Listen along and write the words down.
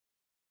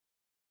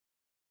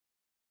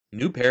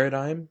New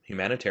Paradigm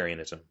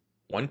Humanitarianism.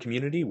 One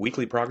Community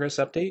Weekly Progress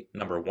Update,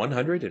 number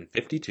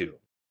 152.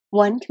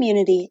 One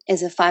Community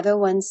is a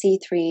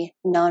 501c3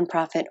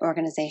 nonprofit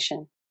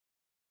organization.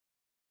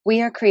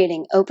 We are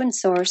creating open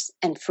source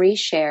and free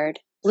shared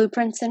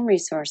blueprints and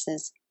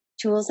resources,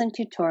 tools and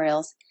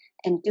tutorials,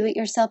 and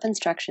do-it-yourself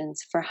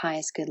instructions for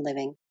highest good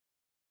living.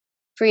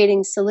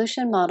 Creating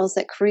solution models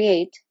that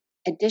create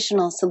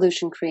additional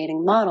solution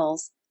creating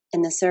models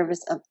in the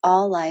service of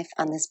all life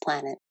on this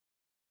planet.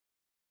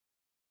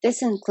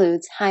 This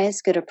includes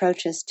highest good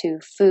approaches to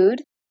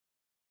food,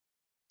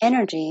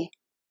 energy,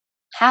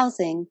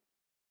 housing,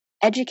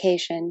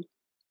 education,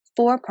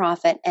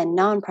 for-profit and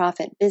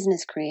non-profit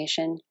business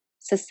creation,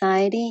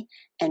 society,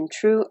 and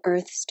true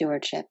earth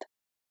stewardship.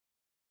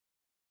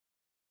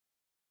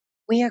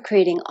 We are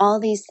creating all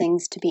these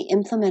things to be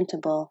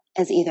implementable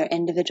as either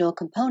individual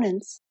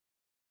components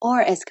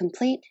or as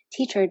complete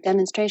teacher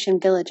demonstration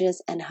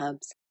villages and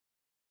hubs.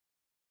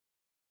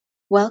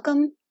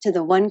 Welcome to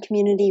the One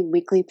Community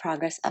Weekly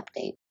Progress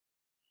Update.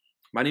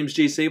 My name is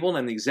Jay Sable, and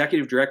I'm the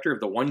Executive Director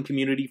of the One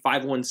Community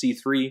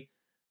 501c3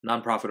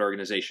 nonprofit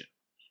organization.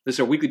 This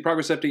is our Weekly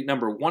Progress Update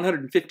number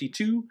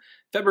 152,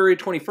 February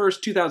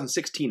 21st,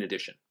 2016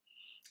 edition.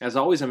 As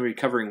always, I'm going to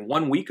be covering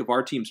 1 week of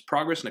our team's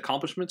progress and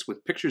accomplishments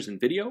with pictures and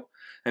video.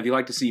 And if you'd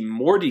like to see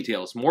more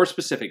details, more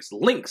specifics,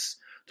 links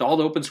to all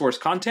the open source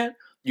content,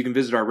 you can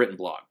visit our written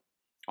blog.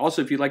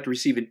 Also, if you'd like to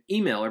receive an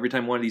email every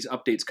time one of these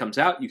updates comes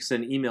out, you can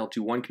send an email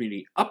to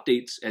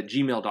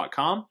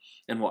onecommunityupdates@gmail.com,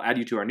 and we'll add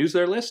you to our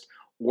newsletter list,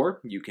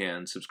 or you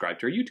can subscribe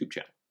to our YouTube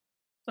channel.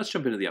 Let's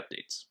jump into the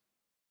updates.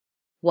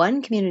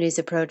 One Community's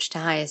approach to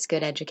highest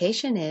good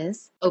education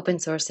is open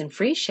source and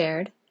free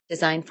shared,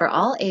 designed for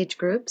all age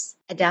groups,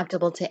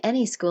 adaptable to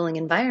any schooling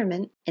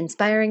environment,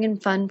 inspiring and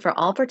fun for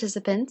all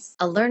participants,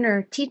 a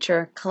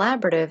learner-teacher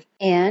collaborative,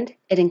 and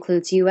it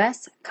includes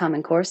U.S.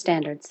 Common Core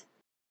standards.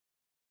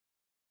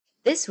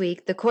 This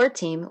week, the core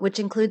team, which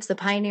includes the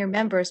pioneer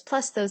members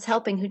plus those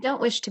helping who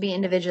don't wish to be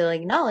individually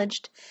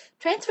acknowledged,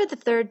 transferred the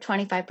third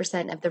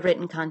 25% of the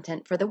written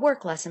content for the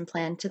work lesson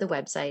plan to the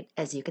website,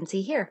 as you can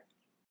see here.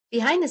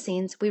 Behind the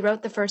scenes, we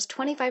wrote the first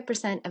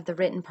 25% of the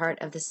written part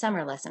of the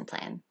summer lesson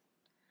plan.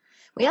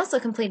 We also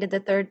completed the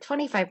third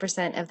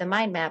 25% of the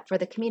mind map for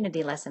the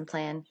community lesson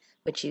plan,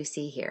 which you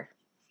see here.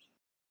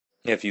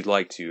 If you'd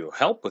like to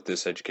help with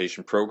this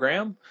education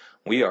program,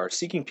 we are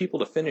seeking people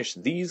to finish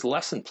these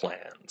lesson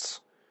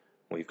plans.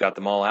 We've got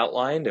them all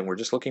outlined, and we're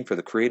just looking for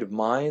the creative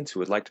minds who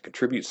would like to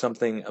contribute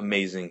something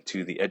amazing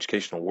to the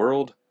educational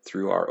world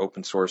through our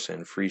open source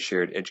and free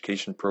shared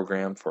education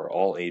program for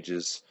all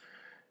ages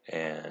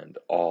and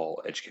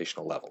all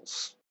educational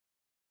levels.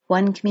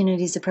 One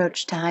Community's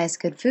approach to highest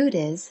good food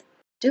is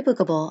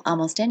duplicable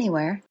almost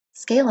anywhere,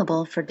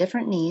 scalable for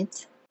different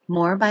needs,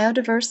 more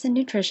biodiverse and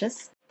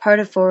nutritious, part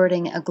of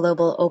forwarding a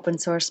global open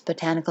source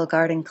botanical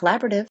garden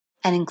collaborative,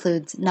 and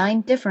includes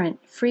 9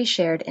 different free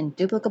shared and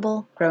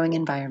duplicable growing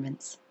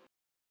environments.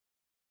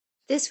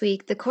 This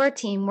week, the core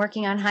team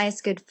working on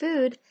highest good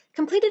food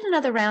completed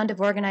another round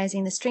of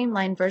organizing the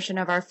streamlined version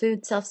of our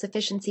food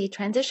self-sufficiency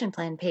transition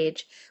plan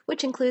page,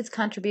 which includes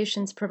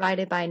contributions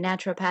provided by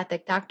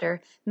naturopathic Dr.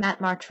 Matt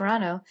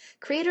Martorano,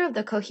 creator of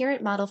the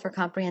Coherent Model for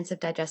Comprehensive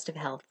Digestive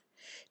Health.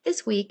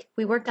 This week,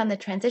 we worked on the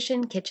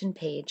transition kitchen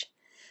page.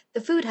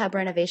 The food hub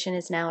renovation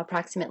is now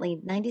approximately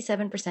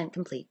 97%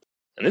 complete.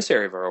 In this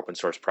area of our open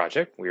source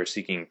project, we are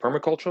seeking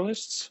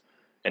permaculturalists,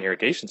 an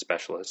irrigation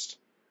specialist,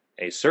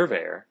 a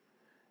surveyor,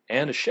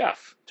 and a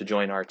chef to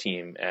join our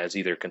team as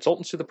either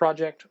consultants to the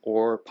project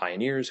or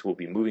pioneers who will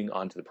be moving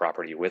onto the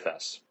property with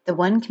us. The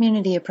One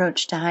Community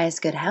approach to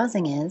highest good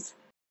housing is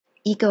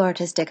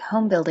eco-artistic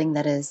home building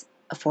that is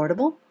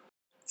affordable,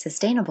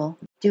 sustainable,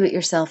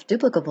 do-it-yourself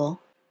duplicable,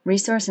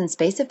 resource and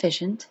space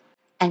efficient,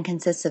 and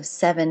consists of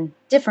 7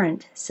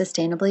 different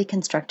sustainably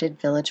constructed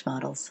village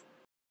models.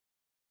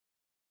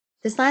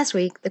 This last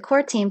week, the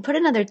core team put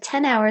another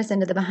 10 hours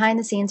into the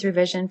behind-the-scenes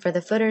revision for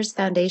the footers,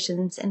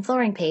 foundations, and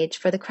flooring page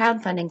for the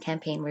crowdfunding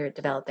campaign we were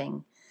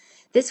developing.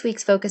 This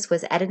week's focus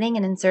was editing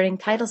and inserting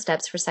title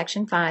steps for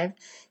Section 5,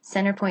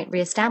 Centerpoint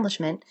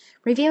Reestablishment,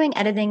 reviewing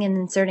editing and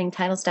inserting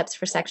title steps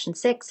for Section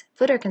 6,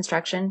 Footer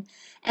Construction,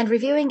 and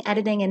reviewing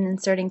editing and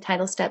inserting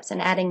title steps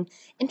and adding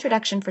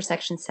Introduction for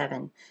Section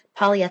 7,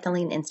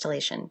 Polyethylene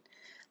Installation.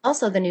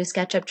 Also the new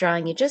SketchUp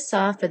drawing you just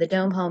saw for the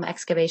dome home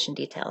excavation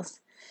details.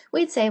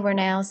 We'd say we're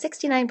now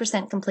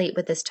 69% complete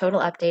with this total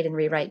update and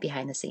rewrite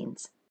behind the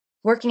scenes.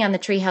 Working on the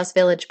Treehouse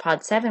Village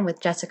Pod 7 with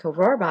Jessica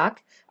Rohrbach,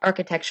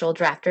 architectural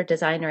drafter,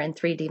 designer, and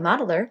 3D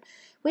modeler,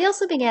 we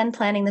also began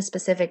planning the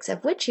specifics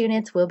of which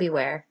units will be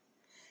where.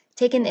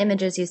 Taking the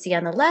images you see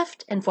on the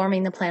left and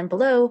forming the plan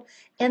below,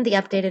 and the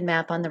updated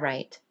map on the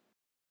right.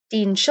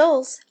 Dean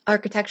Scholes,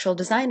 architectural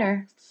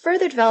designer,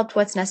 further developed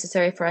what's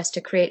necessary for us to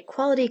create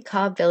quality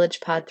Cobb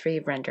Village Pod 3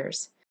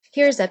 renders.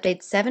 Here's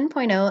update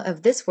 7.0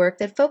 of this work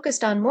that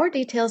focused on more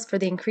details for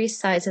the increased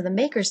size of the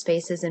maker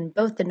spaces in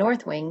both the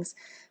north wings,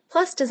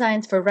 plus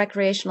designs for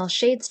recreational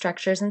shade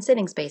structures and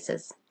sitting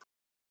spaces.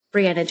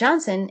 Brianna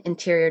Johnson,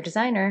 interior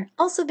designer,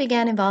 also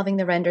began involving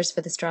the renders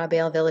for the Straw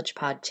Bale Village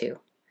Pod 2.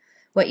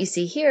 What you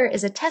see here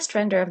is a test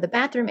render of the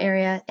bathroom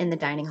area in the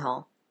dining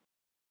hall.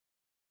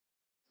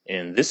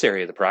 In this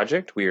area of the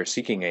project, we are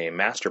seeking a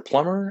master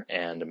plumber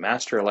and a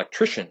master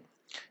electrician.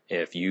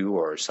 If you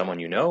or someone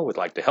you know would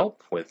like to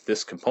help with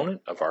this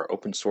component of our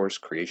open source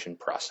creation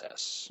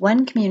process.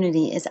 One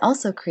Community is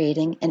also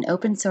creating an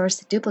open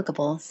source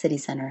duplicable city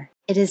center.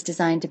 It is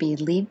designed to be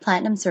LEED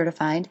Platinum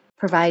certified,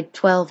 provide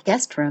 12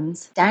 guest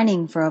rooms,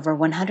 dining for over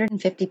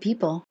 150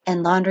 people,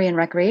 and laundry and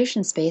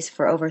recreation space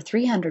for over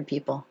 300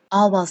 people,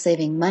 all while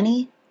saving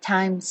money,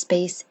 time,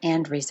 space,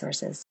 and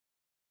resources.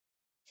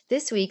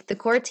 This week, the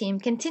core team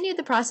continued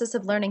the process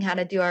of learning how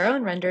to do our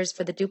own renders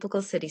for the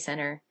duplicable city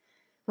center.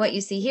 What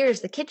you see here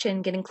is the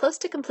kitchen getting close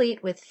to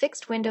complete with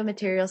fixed window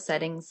material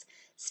settings,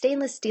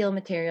 stainless steel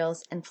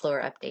materials, and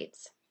floor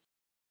updates.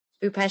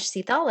 Bhupesh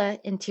Sithala,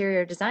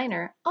 interior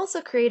designer,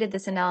 also created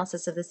this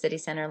analysis of the city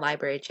center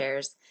library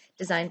chairs,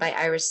 designed by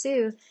Iris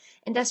Su,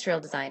 industrial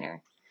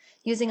designer,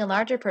 using a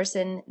larger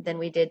person than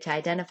we did to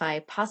identify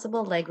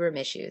possible legroom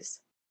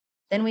issues.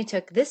 Then we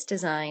took this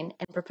design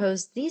and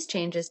proposed these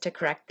changes to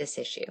correct this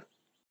issue.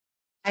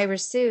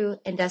 Iris Su,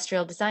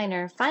 industrial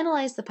designer,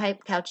 finalized the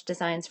pipe couch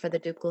designs for the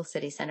duplicable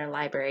city center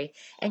library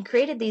and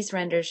created these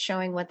renders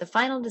showing what the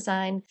final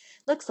design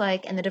looks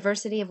like and the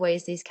diversity of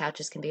ways these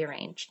couches can be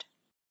arranged.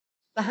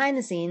 Behind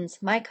the scenes,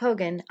 Mike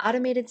Hogan,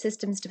 automated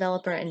systems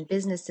developer and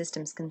business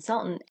systems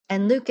consultant,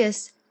 and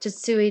Lucas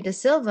Chitsui da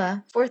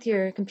Silva,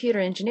 fourth-year computer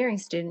engineering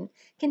student,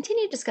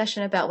 continued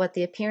discussion about what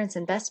the appearance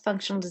and best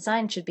functional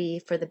design should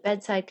be for the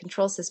bedside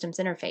control systems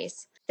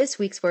interface. This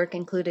week's work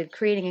included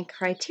creating a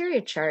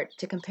criteria chart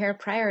to compare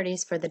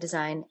priorities for the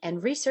design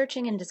and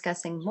researching and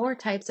discussing more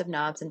types of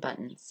knobs and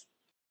buttons.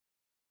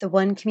 The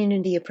One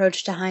Community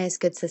approach to highest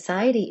good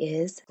society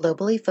is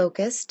globally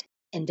focused,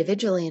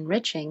 individually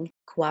enriching,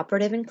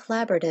 cooperative and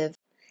collaborative,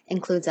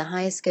 includes a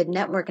highest good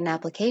network and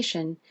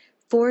application,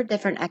 4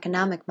 different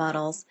economic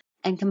models,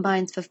 and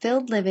combines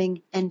fulfilled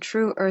living and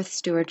true earth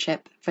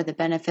stewardship for the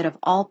benefit of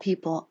all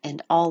people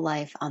and all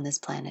life on this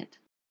planet.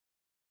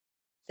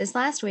 This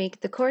last week,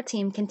 the core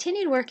team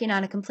continued working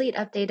on a complete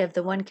update of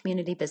the One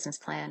Community business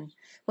plan.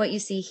 What you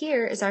see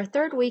here is our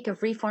 3rd week of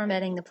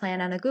reformatting the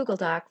plan on a Google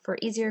Doc for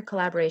easier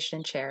collaboration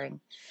and sharing.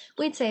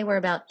 We'd say we're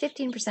about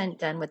 15%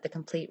 done with the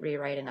complete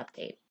rewrite and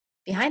update.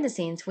 Behind the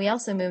scenes, we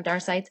also moved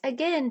our sites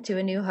again to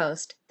a new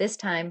host, this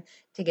time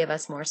to give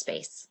us more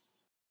space.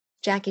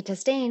 Jackie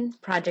Testain,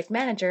 project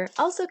manager,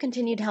 also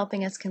continued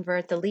helping us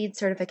convert the LEED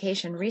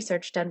certification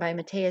research done by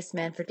Matthias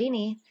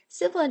Manfredini,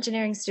 civil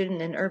engineering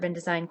student and urban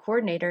design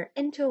coordinator,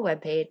 into a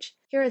web page.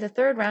 Here are the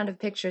 3rd round of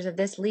pictures of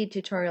this LEED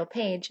tutorial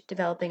page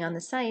developing on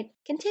the site,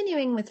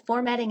 continuing with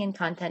formatting and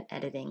content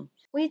editing.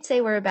 We'd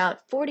say we're about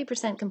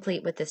 40%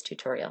 complete with this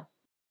tutorial.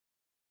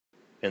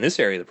 In this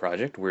area of the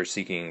project, we're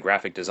seeking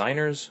graphic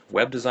designers,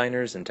 web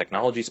designers, and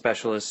technology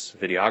specialists,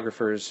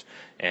 videographers,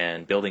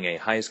 and building a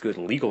highest good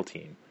legal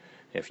team.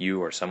 If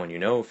you or someone you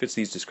know fits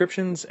these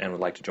descriptions and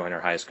would like to join our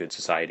highest good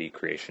society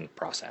creation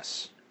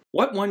process.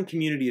 What One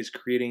Community is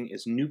creating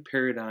is new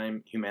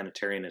paradigm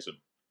humanitarianism.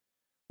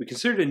 We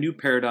consider it a new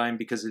paradigm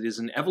because it is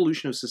an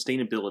evolution of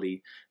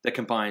sustainability that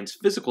combines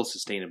physical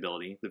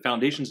sustainability, the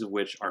foundations of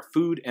which are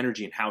food,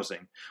 energy, and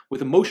housing,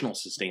 with emotional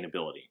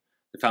sustainability.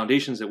 The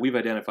foundations that we've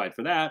identified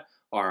for that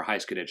are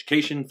highest good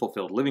education,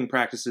 fulfilled living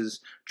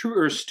practices, true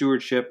earth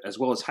stewardship, as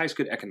well as highest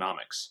good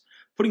economics.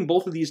 Putting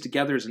both of these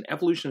together is an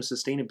evolution of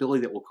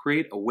sustainability that will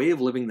create a way of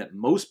living that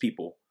most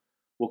people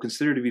will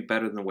consider to be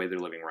better than the way they're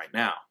living right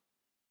now.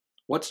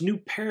 What's new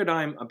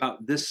paradigm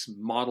about this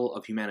model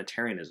of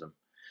humanitarianism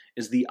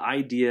is the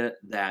idea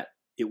that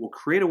it will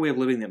create a way of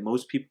living that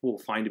most people will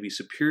find to be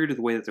superior to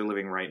the way that they're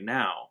living right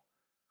now,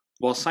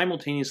 while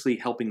simultaneously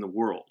helping the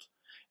world.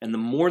 And the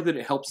more that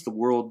it helps the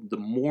world, the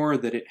more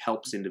that it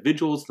helps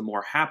individuals, the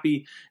more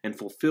happy and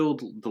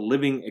fulfilled the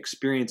living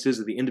experiences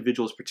of the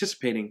individuals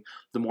participating,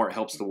 the more it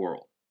helps the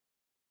world.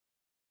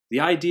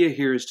 The idea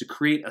here is to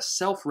create a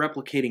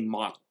self-replicating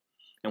model.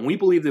 And we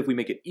believe that if we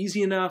make it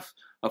easy enough,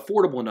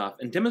 affordable enough,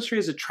 and demonstrate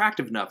as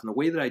attractive enough in the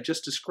way that I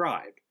just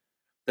described,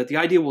 that the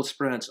idea will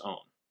spread on its own.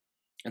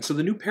 And so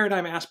the new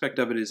paradigm aspect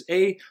of it is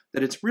A,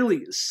 that it's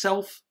really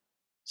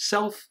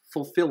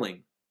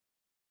self-fulfilling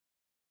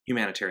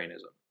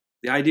humanitarianism.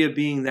 The idea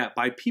being that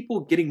by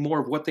people getting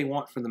more of what they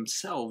want for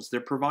themselves,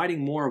 they're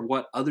providing more of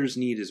what others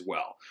need as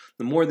well.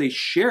 The more they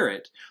share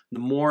it, the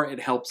more it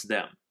helps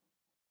them.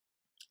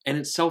 And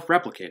it's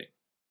self-replicating.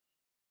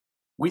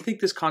 We think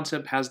this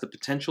concept has the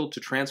potential to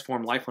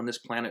transform life on this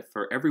planet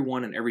for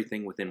everyone and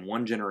everything within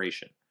one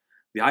generation.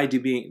 The idea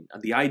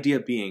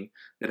being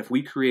that if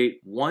we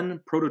create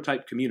one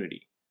prototype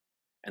community,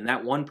 and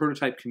that one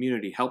prototype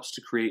community helps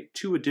to create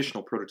 2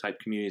 additional prototype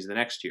communities the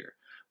next year,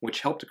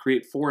 which helped to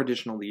create 4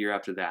 additional the year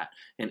after that,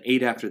 and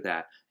 8 after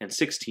that, and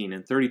 16,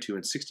 and 32,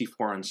 and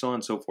 64, and so on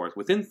and so forth.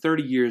 Within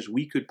 30 years,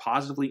 we could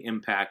positively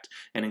impact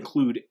and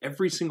include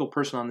every single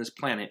person on this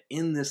planet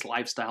in this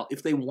lifestyle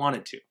if they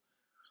wanted to.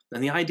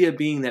 And the idea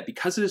being that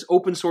because it is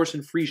open source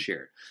and free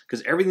shared,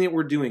 because everything that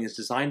we're doing is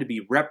designed to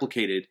be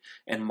replicated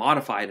and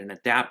modified and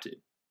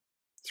adapted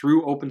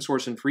through open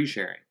source and free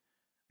sharing,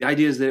 The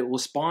idea is that it will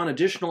spawn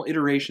additional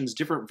iterations,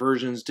 different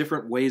versions,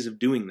 different ways of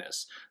doing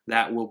this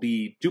that will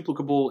be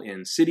duplicable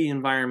in city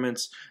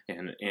environments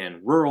and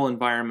rural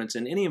environments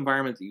and any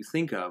environment that you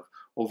think of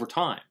over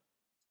time.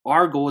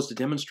 Our goal is to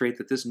demonstrate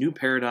that this new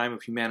paradigm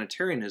of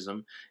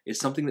humanitarianism is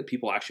something that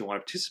people actually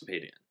want to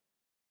participate in.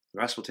 The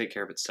rest will take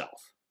care of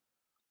itself.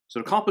 So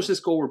to accomplish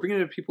this goal, we're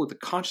bringing in people with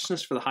the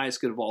consciousness for the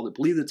highest good of all, that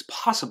believe that it's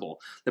possible,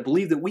 that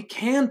believe that we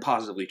can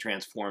positively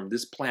transform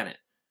this planet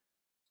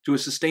to a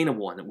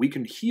sustainable one, that we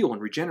can heal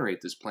and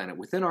regenerate this planet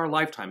within our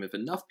lifetime if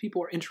enough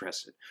people are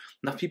interested,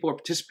 enough people are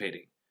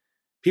participating.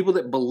 People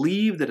that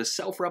believe that a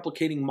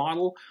self-replicating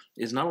model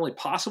is not only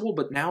possible,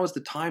 but now is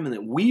the time and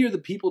that we are the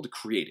people to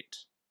create it.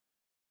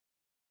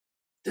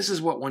 This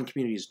is what One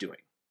Community is doing.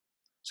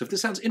 So if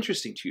this sounds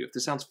interesting to you, if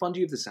this sounds fun to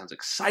you, if this sounds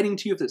exciting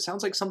to you, if this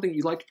sounds like something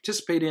you'd like to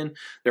participate in,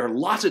 there are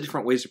lots of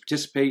different ways to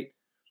participate,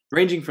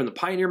 ranging from the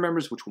pioneer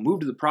members, which will move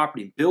to the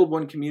property and build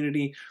One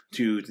Community,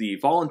 to the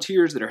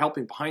volunteers that are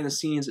helping behind the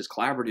scenes as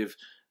collaborative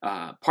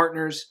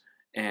partners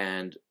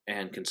and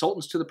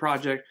consultants to the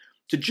project,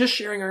 to just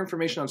sharing our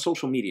information on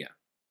social media.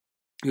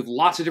 We have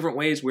lots of different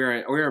ways.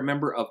 We're a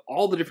member of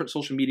all the different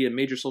social media,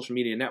 major social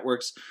media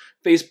networks: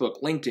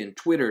 Facebook, LinkedIn,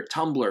 Twitter,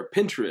 Tumblr,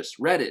 Pinterest,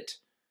 Reddit,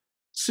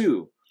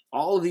 Sue.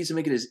 All of these to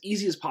make it as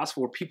easy as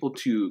possible for people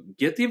to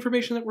get the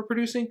information that we're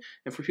producing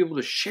and for people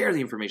to share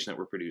the information that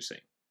we're producing.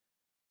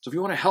 So if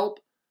you want to help,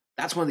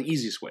 that's one of the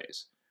easiest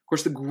ways. Of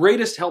course, the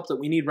greatest help that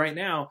we need right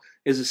now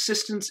is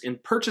assistance in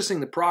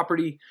purchasing the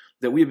property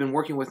that we've been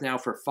working with now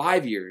for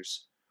 5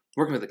 years,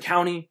 working with the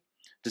county,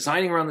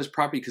 designing around this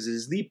property, because it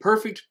is the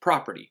perfect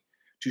property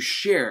to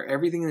share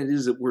everything that it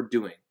is that we're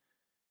doing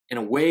in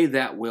a way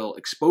that will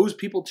expose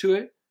people to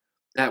it,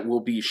 that will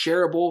be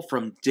shareable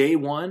from day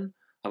one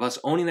of us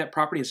owning that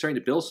property and starting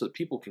to build, so that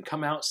people can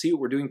come out, see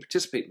what we're doing,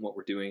 participate in what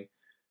we're doing,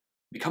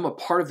 become a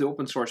part of the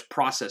open source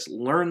process,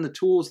 learn the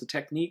tools, the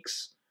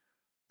techniques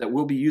that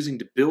we'll be using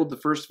to build the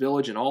first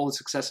village and all the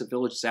successive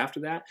villages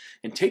after that,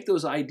 and take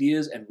those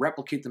ideas and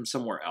replicate them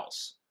somewhere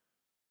else.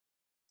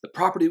 The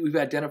property we've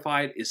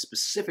identified is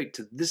specific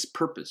to this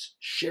purpose,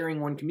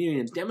 sharing One Community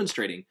and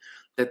demonstrating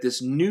that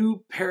this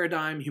new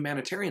paradigm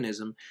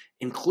humanitarianism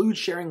includes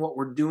sharing what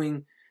we're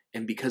doing.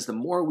 And because the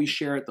more we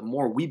share it, the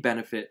more we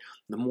benefit,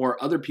 the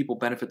more other people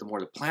benefit, the more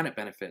the planet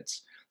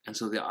benefits. And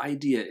so the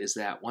idea is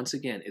that, once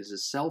again, it is a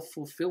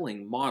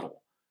self-fulfilling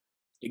model.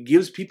 It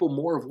gives people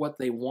more of what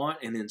they want,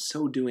 and in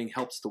so doing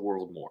helps the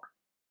world more.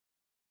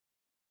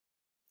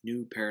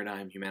 New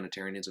paradigm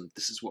humanitarianism,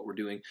 this is what we're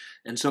doing.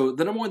 And so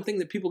the number one thing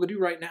that people can do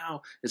right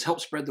now is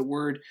help spread the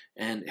word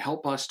and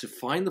help us to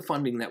find the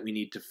funding that we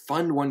need to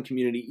fund One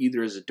Community,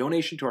 either as a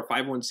donation to our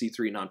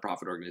 501c3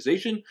 nonprofit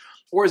organization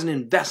or as an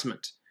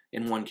investment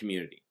in One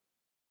Community,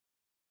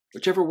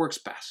 whichever works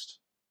best.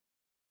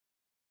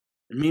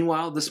 And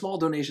meanwhile, the small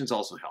donations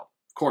also help.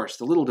 Of course,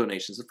 the little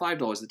donations, the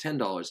 $5, the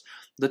 $10,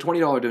 the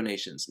 $20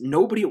 donations.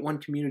 Nobody at One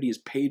Community is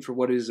paid for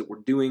what it is that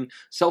we're doing,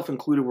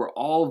 self-included. We're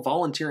all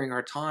volunteering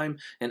our time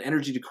and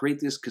energy to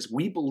create this because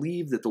we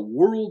believe that the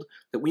world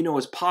that we know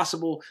is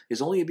possible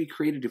is only to be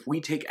created if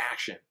we take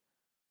action.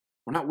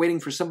 We're not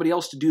waiting for somebody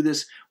else to do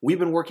this. We've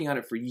been working on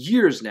it for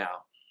years now,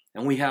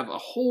 and we have a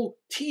whole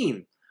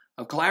team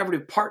of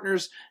collaborative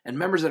partners and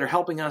members that are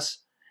helping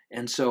us.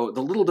 And so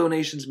the little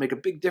donations make a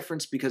big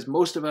difference because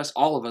most of us,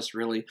 all of us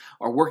really,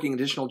 are working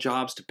additional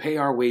jobs to pay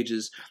our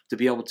wages, to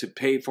be able to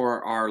pay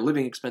for our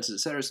living expenses,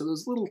 etc. So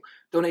those little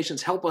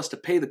donations help us to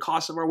pay the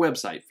cost of our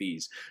website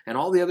fees and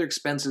all the other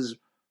expenses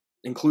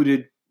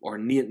included or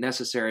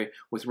necessary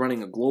with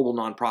running a global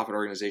nonprofit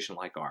organization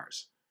like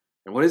ours.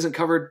 And what isn't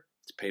covered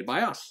is paid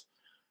by us.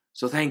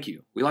 So thank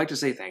you. We like to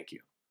say thank you.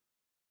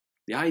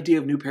 The idea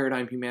of new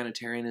paradigm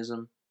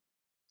humanitarianism,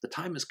 the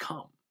time has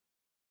come.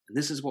 And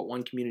this is what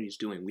One Community is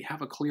doing. We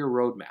have a clear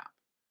roadmap.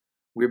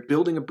 We're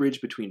building a bridge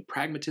between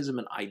pragmatism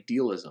and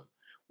idealism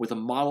with a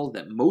model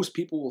that most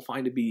people will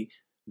find to be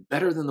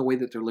better than the way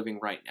that they're living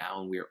right now.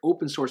 And we are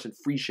open source and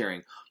free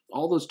sharing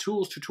all those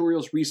tools,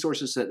 tutorials,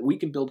 resources so that we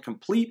can build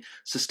complete,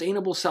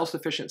 sustainable,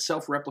 self-sufficient,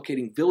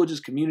 self-replicating villages,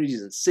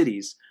 communities, and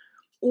cities,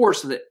 or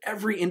so that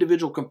every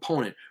individual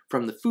component,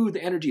 from the food,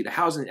 the energy, the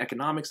housing, the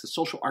economics, the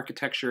social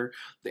architecture,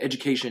 the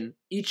education,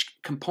 each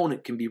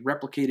component can be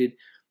replicated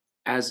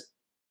as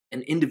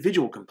an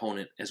individual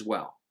component as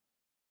well.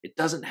 It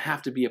doesn't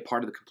have to be a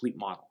part of the complete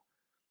model.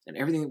 And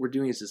everything that we're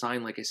doing is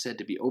designed, like I said,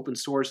 to be open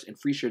source and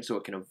free shared so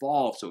it can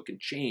evolve, so it can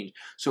change,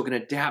 so it can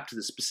adapt to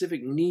the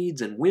specific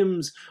needs and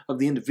whims of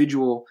the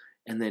individual,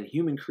 and then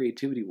human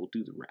creativity will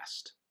do the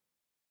rest.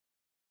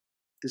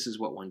 This is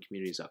what One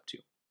Community is up to.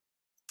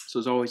 So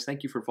as always,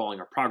 thank you for following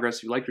our progress.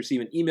 If you'd like to receive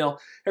an email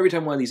every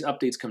time one of these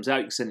updates comes out,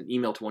 you can send an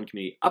email to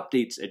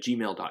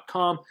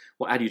onecommunityupdates@gmail.com.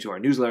 We'll add you to our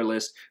newsletter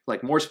list. If you'd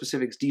like more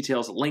specifics,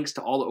 details, links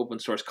to all the open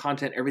source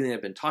content, everything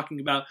I've been talking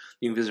about,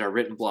 you can visit our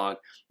written blog.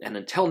 And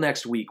until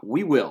next week,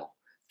 we will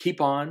keep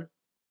it on.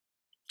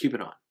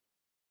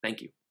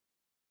 Thank you.